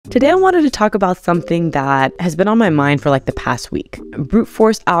Today I wanted to talk about something that has been on my mind for like the past week. Brute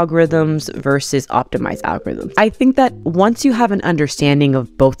force algorithms versus optimized algorithms. I think that once you have an understanding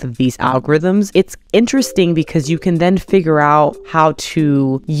of both of these algorithms, it's interesting because you can then figure out how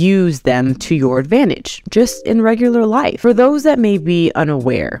to use them to your advantage, just in regular life. For those that may be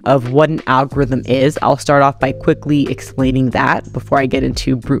unaware of what an algorithm is, I'll start off by quickly explaining that before I get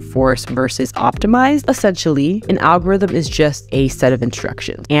into brute force versus optimized. Essentially, an algorithm is just a set of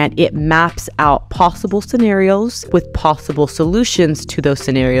instructions, and it maps out possible scenarios with possible solutions to those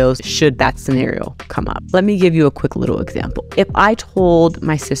scenarios should that scenario come up. Let me give you a quick little example. If I told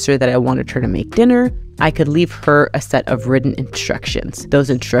my sister that I wanted her to make dinner, I could leave her a set of written instructions. Those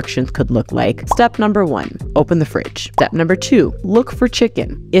instructions could look like: step number 1, open the fridge. Step number 2, look for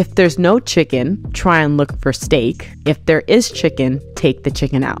chicken. If there's no chicken, try and look for steak. If there is chicken, take the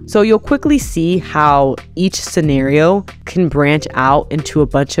chicken out. So you'll quickly see how each scenario can branch out into a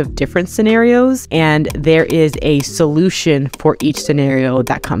bunch of different scenarios, and there is a solution for each scenario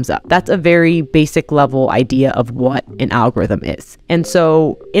that comes up. That's a very basic level idea of what an algorithm is. And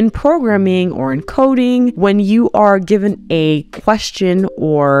so in programming or in coding, when you are given a question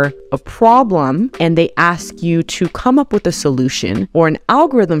or a problem and they ask you to come up with a solution or an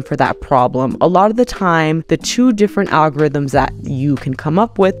algorithm for that problem, a lot of the time, the two different algorithms that you can come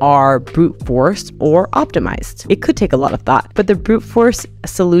up with are brute force or optimized. It could take a lot of thought, but the brute force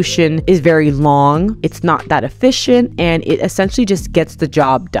solution is very long. It's not that efficient, and it essentially just gets the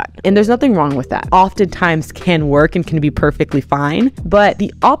job done. And there's nothing wrong with that. Oftentimes can work and can be perfectly fine, but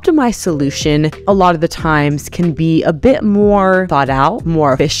the optimized solution, a lot of the times, can be a bit more thought out,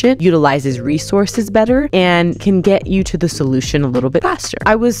 more efficient, utilizes resources better, and can get you to the solution a little bit faster.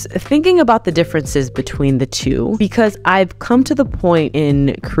 I was thinking about the differences between the two because I've come to the point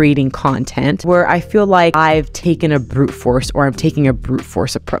in creating content where I feel like I've taken a brute force, or I'm taking a brute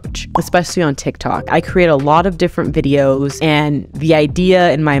force approach, especially on TikTok. I create a lot of different videos, and the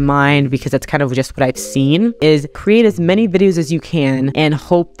idea in my mind, because that's kind of just what I've seen, is create as many videos as you can and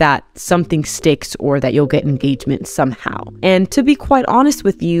hope that something sticks or that you'll get engagement somehow. And to be quite honest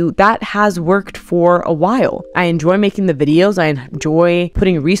with you, that has worked for a while. I enjoy making the videos. I enjoy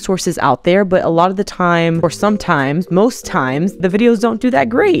putting resources out there, but a lot of the time, or sometimes, most times, the videos don't do that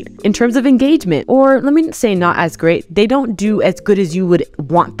great in terms of engagement. Or let me say not as great. They don't do as good as you would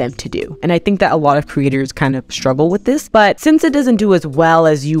want them to do. And I think that a lot of creators kind of struggle with this. But since it doesn't do as well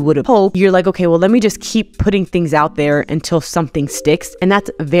as you would have hoped, you're like, okay, well, let me just keep putting things out there until something sticks. And that's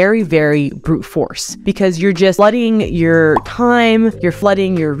very, very brute force, because you're just flooding your time, you're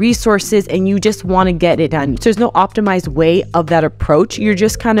flooding your resources, and you just want to get it done. So there's no optimized way of that approach. You're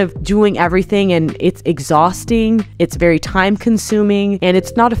just kind of doing everything, and it's exhausting, it's very time consuming, and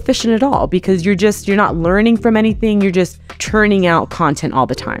it's not efficient at all, because you're not learning from anything. You're just churning out content all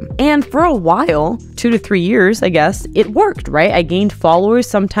the time. And for a while, 2 to 3 years, I guess, it worked, right? I gained followers.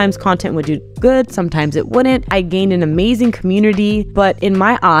 Sometimes content would do good, sometimes it wouldn't. I gained an amazing community, but in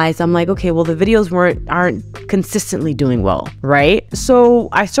my eyes, I'm like, okay, well, the videos aren't consistently doing well, right? So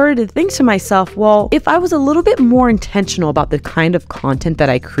I started to think to myself, well, if I was a little bit more intentional about the kind of content that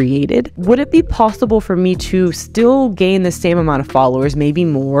I created, would it be possible for me to still gain the same amount of followers, maybe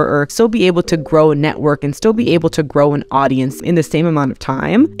more, or still be able to grow a network and still be able to grow an audience in the same amount of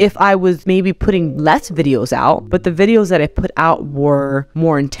time if I was maybe putting less videos out, but the videos that I put out were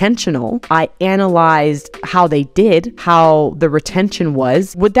more intentional? I analyzed how they did, how the retention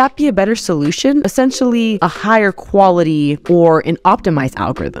was. Would that be a better solution? Essentially, a higher quality or an optimized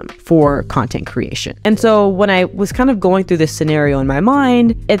algorithm for content creation. And so when I was kind of going through this scenario in my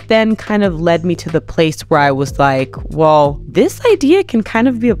mind, it then kind of led me to the place where I was like, well, this idea can kind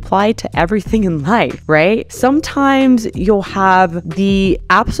of be applied to everything in life, right? Sometimes you'll have the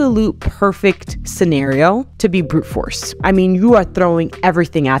absolute perfect scenario to be brute force. I mean, you are throwing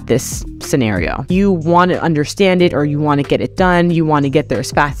everything at this scenario. You want to understand it, or you want to get it done. You want to get there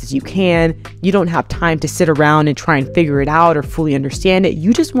as fast as you can. You don't have time to sit around and try and figure it out or fully understand it.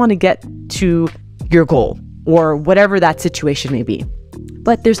 You just want to get to your goal or whatever that situation may be.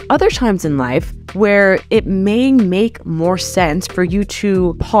 But there's other times in life where it may make more sense for you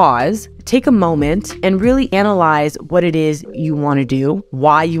to pause, take a moment, and really analyze what it is you want to do,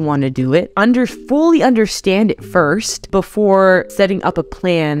 why you want to do it, fully understand it first before setting up a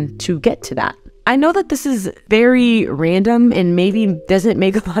plan to get to that. I know that this is very random and maybe doesn't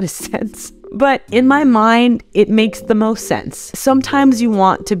make a lot of sense, But in my mind, it makes the most sense. Sometimes you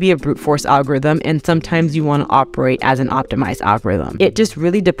want to be a brute force algorithm, and sometimes you want to operate as an optimized algorithm. It just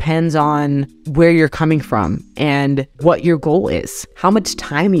really depends on where you're coming from and what your goal is, how much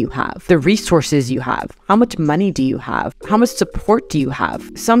time you have, the resources you have, how much money do you have, how much support do you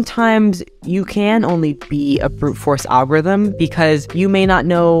have. Sometimes you can only be a brute force algorithm because you may not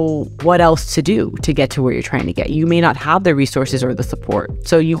know what else to do to get to where you're trying to get. You may not have the resources or the support.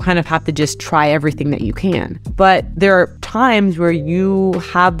 So you kind of have to just try everything that you can. But there are times where you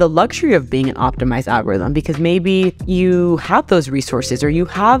have the luxury of being an optimized algorithm because maybe you have those resources, or you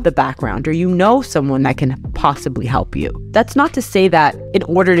have the background, or you know someone that can possibly help you. That's not to say that in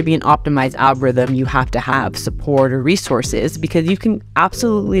order to be an optimized algorithm, you have to have support or resources, because you can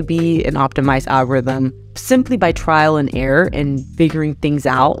absolutely be an optimized algorithm simply by trial and error and figuring things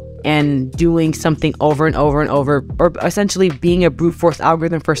out and doing something over and over and over, or essentially being a brute force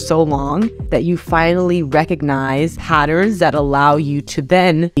algorithm for so long that you finally recognize patterns that allow you to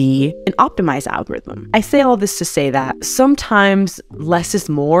then be an optimized algorithm. I say all this to say that sometimes less is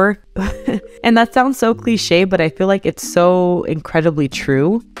more. And that sounds so cliche, but I feel like it's so incredibly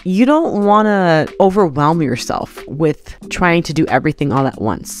true. You don't want to overwhelm yourself with trying to do everything all at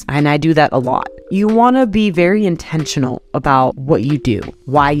once. And I do that a lot. You want to be very intentional about what you do,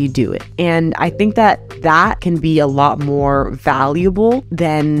 why you do it. And I think that that can be a lot more valuable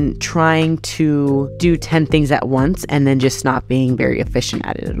than trying to do 10 things at once and then just not being very efficient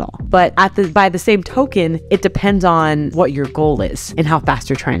at it at all. But by the same token, it depends on what your goal is and how fast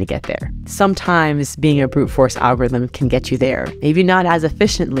you're trying to get there. Sometimes being a brute force algorithm can get you there. Maybe not as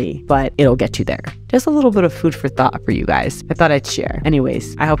efficiently, but it'll get you there. Just a little bit of food for thought for you guys. I thought I'd share.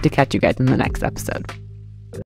 Anyways, I hope to catch you guys in the next episode.